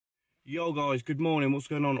Yo guys, good morning, what's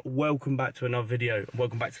going on? Welcome back to another video.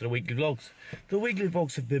 Welcome back to the weekly vlogs. The weekly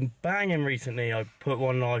vlogs have been banging recently. I put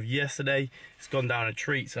one live yesterday. It's gone down a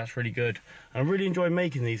treat, so that's really good. And I really enjoy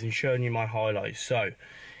making these and showing you my highlights. So,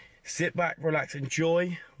 sit back, relax,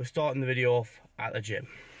 enjoy. We're starting the video off at the gym.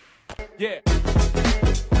 Yeah.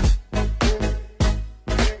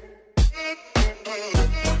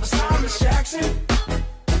 Jackson.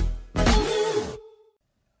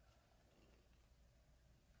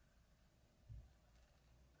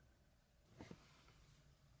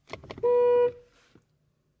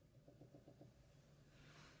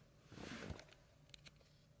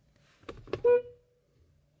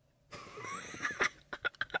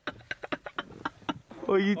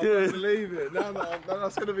 What are you doing? I can't believe it. No,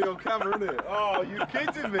 that's going to be on camera, isn't it? Oh, you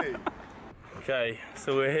kidding me? Okay,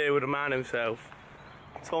 so we're here with the man himself,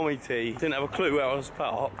 Tommy T. Didn't have a clue where I was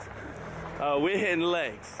parked. We're hitting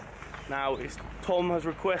legs. Now, Tom has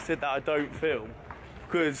requested that I don't film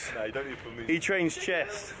because he trains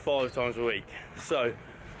chest 5 times a week. So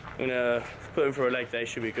I'm gonna put him for a leg day.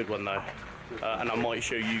 Should be a good one though, and I might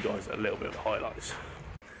show you guys a little bit of the highlights.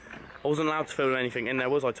 I wasn't allowed to film anything in there,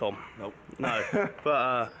 was I, Tom? Nope. No.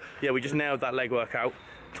 But yeah, we just nailed that leg workout.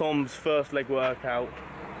 Tom's first leg workout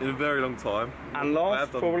in a very long time. And last,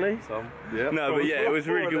 probably? Some. Yeah. No, but yeah, it was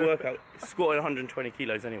a really good workout. Squatted 120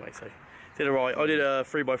 kilos anyway, so did alright. I did a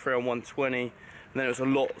 3x3 on 120, and then it was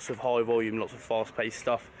lots of high volume, lots of fast-paced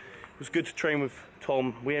stuff. It was good to train with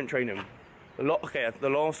Tom. We didn't train him a lot. Okay, the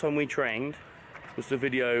last time we trained was the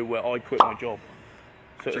video where I quit my job.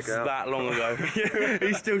 So it was that long ago.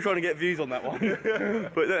 He's still trying to get views on that one.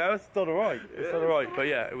 But no, that's done alright. It's done alright. But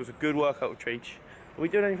yeah, it was a good workout with Treach. Are we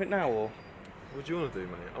doing anything now, or? What do you want to do,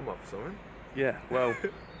 mate? I'm up for something. Yeah, well,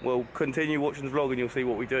 we'll continue watching the vlog and you'll see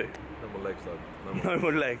what we do. No more legs, though. No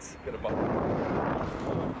more legs. Get a butt.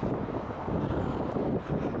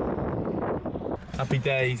 Happy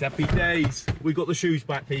days, happy days. We got the shoes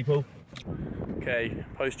back, people. Okay,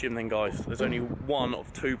 post-gym then, guys. There's only one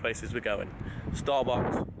of 2 places we're going.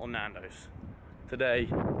 Starbucks or Nando's. Today,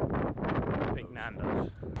 I think Nando's.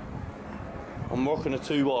 I'm rocking a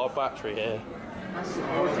 2-watt battery here.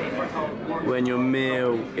 When your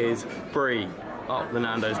meal is free, up the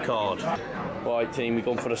Nando's card. Right, team, we've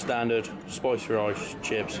gone for the standard spicy rice,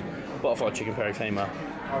 chips, butterfly chicken peri crema.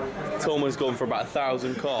 Tom has gone for about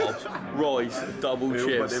 1,000 carbs, rice, double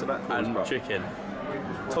chips, and chicken.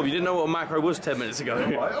 Tom, you didn't know what a macro was 10 minutes ago.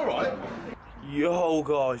 Alright. Yo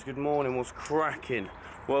guys, good morning, what's cracking?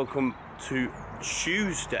 Welcome to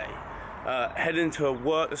Tuesday. Heading to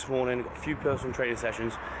work this morning, got a few personal training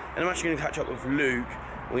sessions, and I'm actually going to catch up with Luke.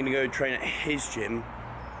 We're going to go train at his gym,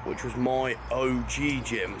 which was my OG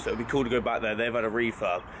gym, so it'd be cool to go back there. They've had a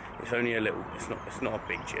refurb. It's only a little, it's not a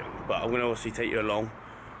big gym, but I'm going to obviously take you along.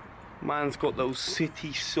 Man's got those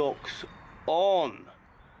city socks on.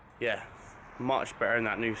 Yeah, much better in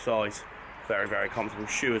that new size. Very, very comfortable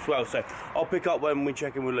shoe as well. So I'll pick up when we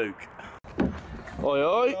check in with Luke. Oi,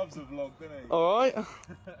 oi. Loves a vlog, doesn't he? All right.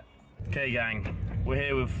 Okay, gang. We're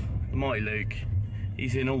here with Mighty Luke.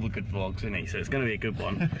 He's in all the good vlogs, isn't he? So it's going to be a good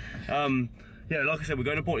one. Yeah, like I said, we're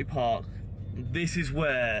going to Bortley Park. This is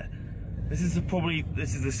the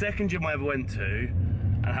second gym I ever went to,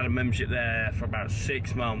 and had a membership there for about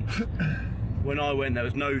 6 months. When I went, there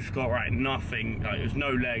was no squat rack, nothing. Like, it was no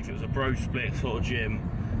legs. It was a bro split sort of gym.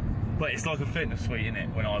 But it's like a fitness suite, in it.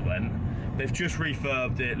 When I went, they've just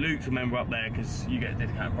refurbed it. Luke's a member up there because you get a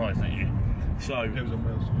discount price, don't you? So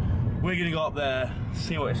we're gonna go up there,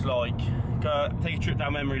 see what it's like, go take a trip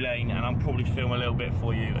down memory lane, and I'll probably film a little bit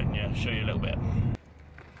for you and yeah, show you a little bit.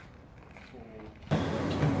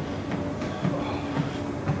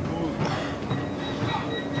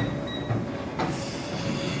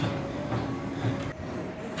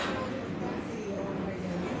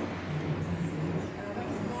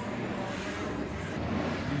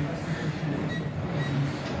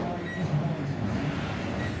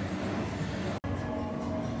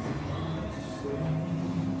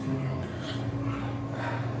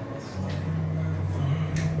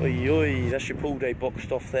 Oi, oi, that's your pool day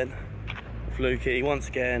boxed off then. With Lukey, once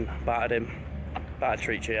again, battered him. Battered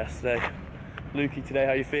Treacher yesterday. Lukey, today,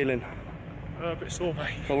 how you feeling? A bit sore,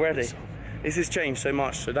 mate. Already? This has changed so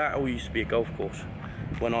much. So that all used to be a golf course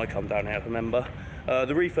when I come down here, I remember.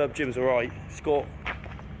 The refurb gym's alright. It's got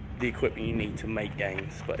the equipment you need to make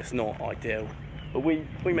gains, but it's not ideal. But we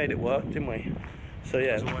made it work, didn't we? So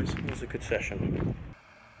yeah, it was a good session.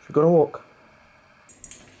 Should we go on a walk?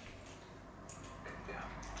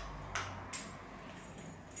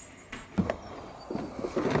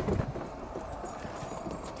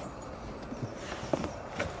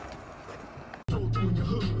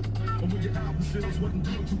 sales wasn't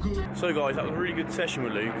doing too So guys, that was a really good session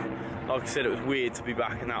with Luke. Like I said, it was weird to be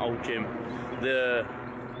back in that old gym.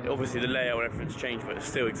 Obviously the layout and everything's changed, but it's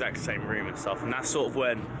still exact same room and stuff. And that's sort of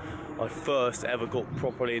when I first ever got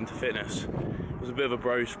properly into fitness. It was a bit of a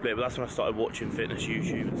bro split, but that's when I started watching fitness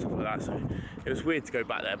YouTube and stuff like that. So it was weird to go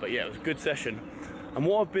back there, but yeah, it was a good session. And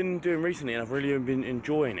what I've been doing recently, and I've really been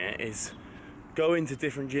enjoying it, is going to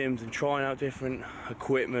different gyms and trying out different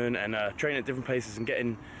equipment and training at different places and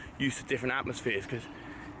getting used to different atmospheres, because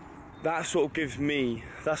that sort of gives me,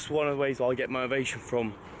 that's one of the ways I get motivation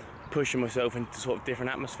from pushing myself into sort of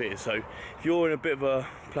different atmospheres. So if you're in a bit of a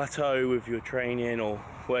plateau with your training or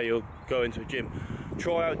where you're going to a gym,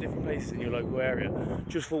 try out different places in your local area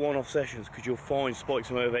just for one-off sessions, because you'll find spikes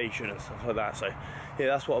of motivation and stuff like that. So yeah,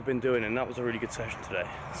 that's what I've been doing, and that was a really good session today.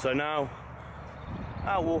 So now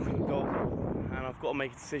out walking the dog, and I've got to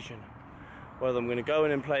make a decision whether I'm going to go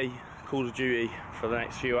in and play Call of Duty for the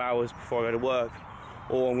next few hours before I go to work,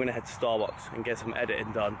 or I'm going to head to Starbucks and get some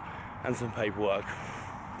editing done and some paperwork.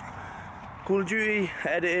 Call of Duty,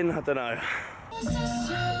 editing, I don't know.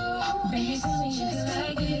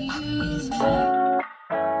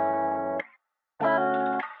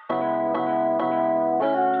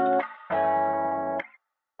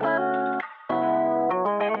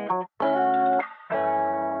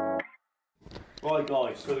 Right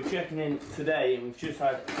guys, so we're checking in today and we've just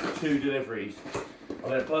had 2 deliveries. I've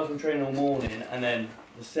had a personal trainer all morning, and then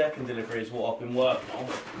the second delivery is what I've been working on.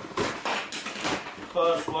 The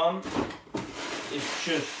first one is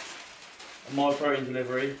just a MyProtein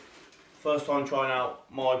delivery. First time trying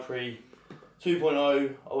out MyPre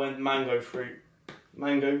 2.0. I went mango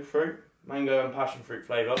and passion fruit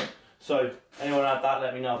flavour. So anyone had that,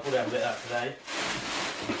 let me know. I'll probably have a bit of that today.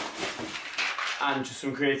 And just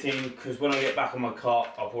some creatine, because when I get back on my cart,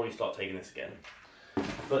 I'll probably start taking this again.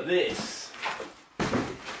 But this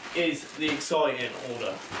is the exciting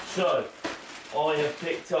order. So I have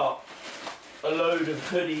picked up a load of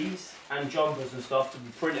hoodies and jumpers and stuff to be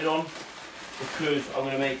printed on, because I'm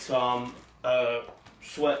going to make some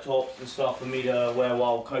sweat tops and stuff for me to wear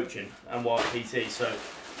while coaching and while PT. So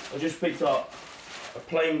I just picked up a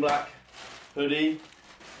plain black hoodie,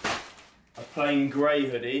 a plain grey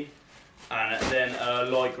hoodie, and then a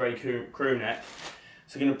light grey crew neck.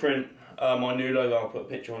 So I'm going to print my new logo. I'll put a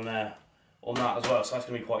picture on there on that as well, so that's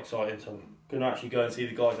going to be quite exciting. So I'm going to actually go and see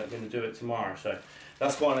the guys that are going to do it tomorrow. So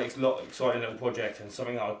that's quite an exciting little project, and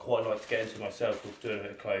something that I'd quite like to get into myself, with doing a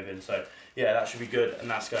bit of clothing. So yeah, that should be good, and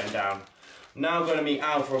that's going down. Now I'm going to meet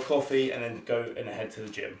Al for a coffee and then go and head to the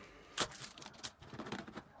gym.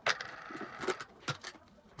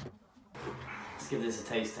 Let's give this a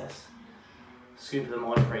taste test. Scoop of the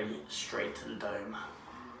MyPre straight to the dome.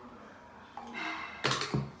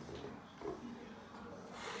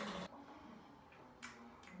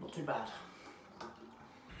 Not too bad.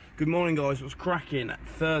 Good morning guys, what's cracking?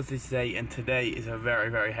 Thursday today, and today is a very,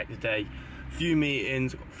 very hectic day. Few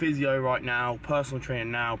meetings, got physio right now, personal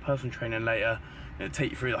training now, personal training later. I'm going to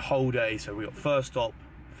take you through the whole day. So we got first stop,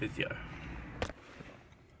 physio.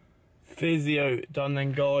 Physio done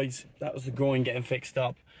then guys, that was the groin getting fixed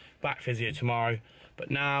up. Back physio tomorrow,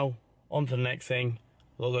 but now on to the next thing.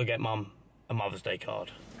 We'll go get Mum a Mother's Day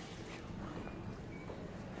card.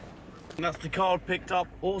 And that's the card picked up.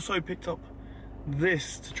 Also picked up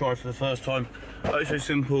this to try for the first time. Oh, so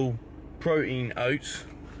simple protein oats.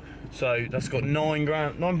 So that's got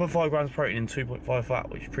 9.5 grams of protein and 2.5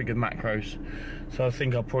 fat, which is pretty good macros. So I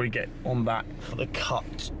think I'll probably get on that for the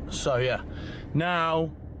cut. So yeah,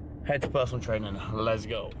 now head to personal training. Let's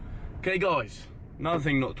go. Okay guys, another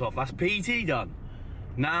thing knocked off, that's PT done.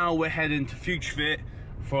 Now we're heading to Future Fit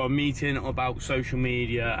for a meeting about social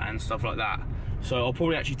media and stuff like that. So I'll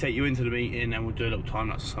probably actually take you into the meeting and we'll do a little time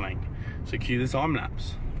lapse or something. So cue the time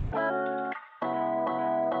lapse.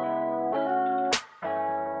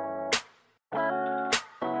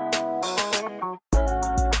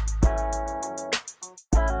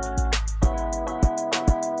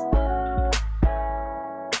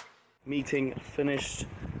 Meeting finished.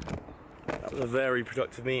 That was a very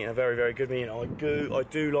productive meeting, a very, very good meeting. I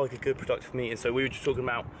do like a good productive meeting. So we were just talking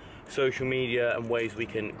about social media and ways we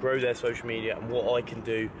can grow their social media, and what I can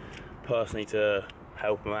do personally to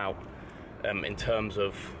help them out in terms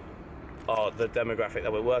of the demographic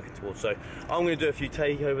that we're working towards. So I'm going to do a few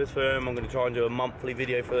takeovers for them. I'm going to try and do a monthly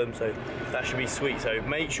video for them, so that should be sweet. So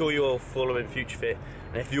make sure you're following Future Fit,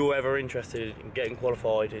 and if you're ever interested in getting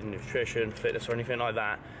qualified in nutrition, fitness or anything like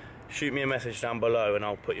that, shoot me a message down below and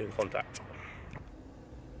I'll put you in contact.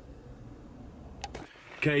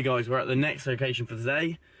 Okay guys, we're at the next location for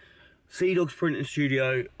today. Sea Dogs Printing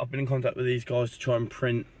Studio. I've been in contact with these guys to try and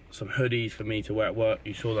print some hoodies for me to wear at work.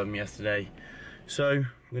 You saw them yesterday. So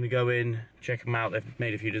I'm going to go in, check them out. They've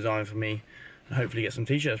made a few designs for me and hopefully get some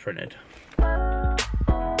t-shirts printed.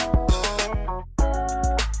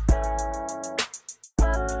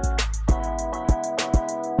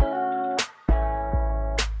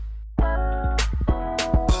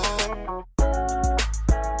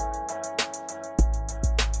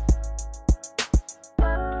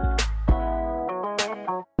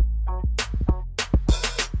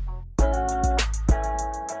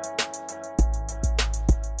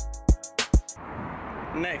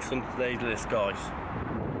 Next on today's list, guys,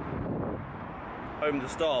 home to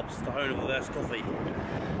Starbucks, the home of the best coffee.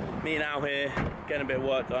 Me and Al here, getting a bit of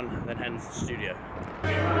work done, then heading to the studio.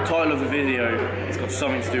 The title of the video has got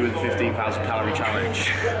something to do with the 15,000 calorie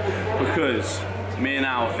challenge because me and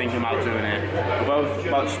Al are thinking about doing it. We're both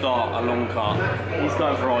about to start a long cut. He's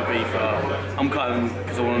going for Ibiza. I'm cutting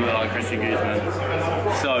because I want to look like Christian Guzman.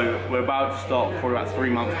 So we're about to start probably about a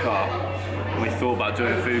 3-month cut. And we thought about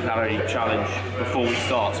doing a food calorie challenge before we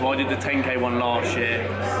start. So I did the 10k one last year,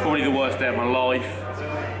 probably the worst day of my life.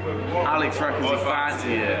 Alex reckons he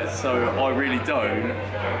fancy it, so I really don't.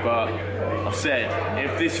 But I've said,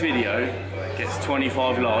 if this video gets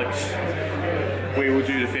 25 likes, we will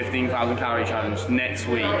do the 15,000 calorie challenge next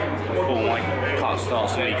week before my cut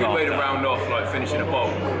starts the week after. Good way to round off, like finishing a bowl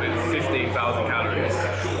with 15,000 calories.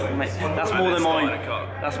 Mate, that's more than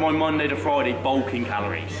that's my Monday to Friday bulking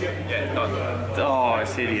calories. Yeah, done. Oh,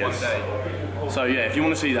 it's hideous. 1 day. So yeah, if you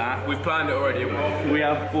want to see that, We've planned it already, haven't we? we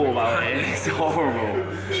have thought about it. It's horrible.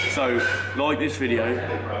 So like this video,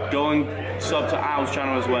 go and sub to Al's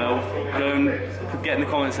channel as well. Go and get in the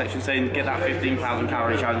comment section saying get that 15,000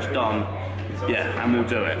 calorie challenge done. Yeah, and we'll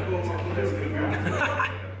do it.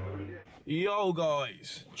 Yo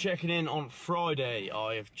guys, checking in on Friday.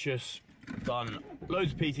 I have just done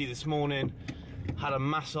loads of PT this morning, had a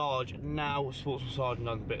massage, now sports massage, and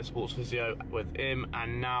done a bit of sports physio with him,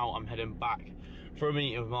 and now I'm heading back for a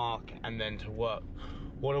meeting with Mark and then to work.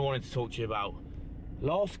 What I wanted to talk to you about,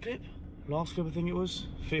 last clip I think it was,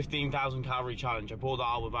 15,000 calorie challenge. I brought that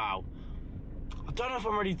out with Al. I don't know if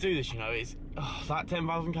I'm ready to do this, you know. That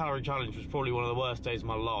 10,000 calorie challenge was probably one of the worst days of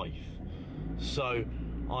my life. So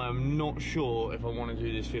I am not sure if I want to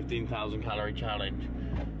do this 15,000 calorie challenge.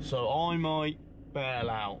 So I might bail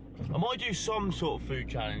out. I might do some sort of food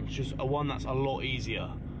challenge, just a one that's a lot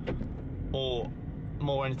easier or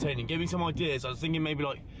more entertaining. Give me some ideas. I was thinking maybe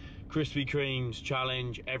like Krispy Kreme's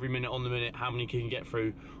challenge, every minute on the minute, how many can you get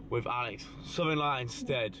through with Alex? Something like that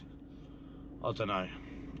instead. I don't know.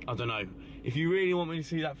 If you really want me to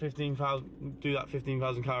see that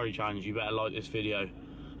 15,000 calorie challenge, you better like this video.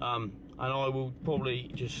 And I will probably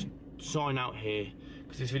just sign out here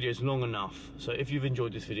because this video is long enough. So if you've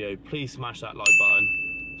enjoyed this video, please smash that like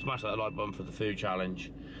button. Smash that like button for the food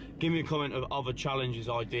challenge. Give me a comment of other challenges,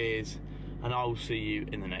 ideas, and I will see you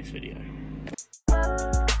in the next video.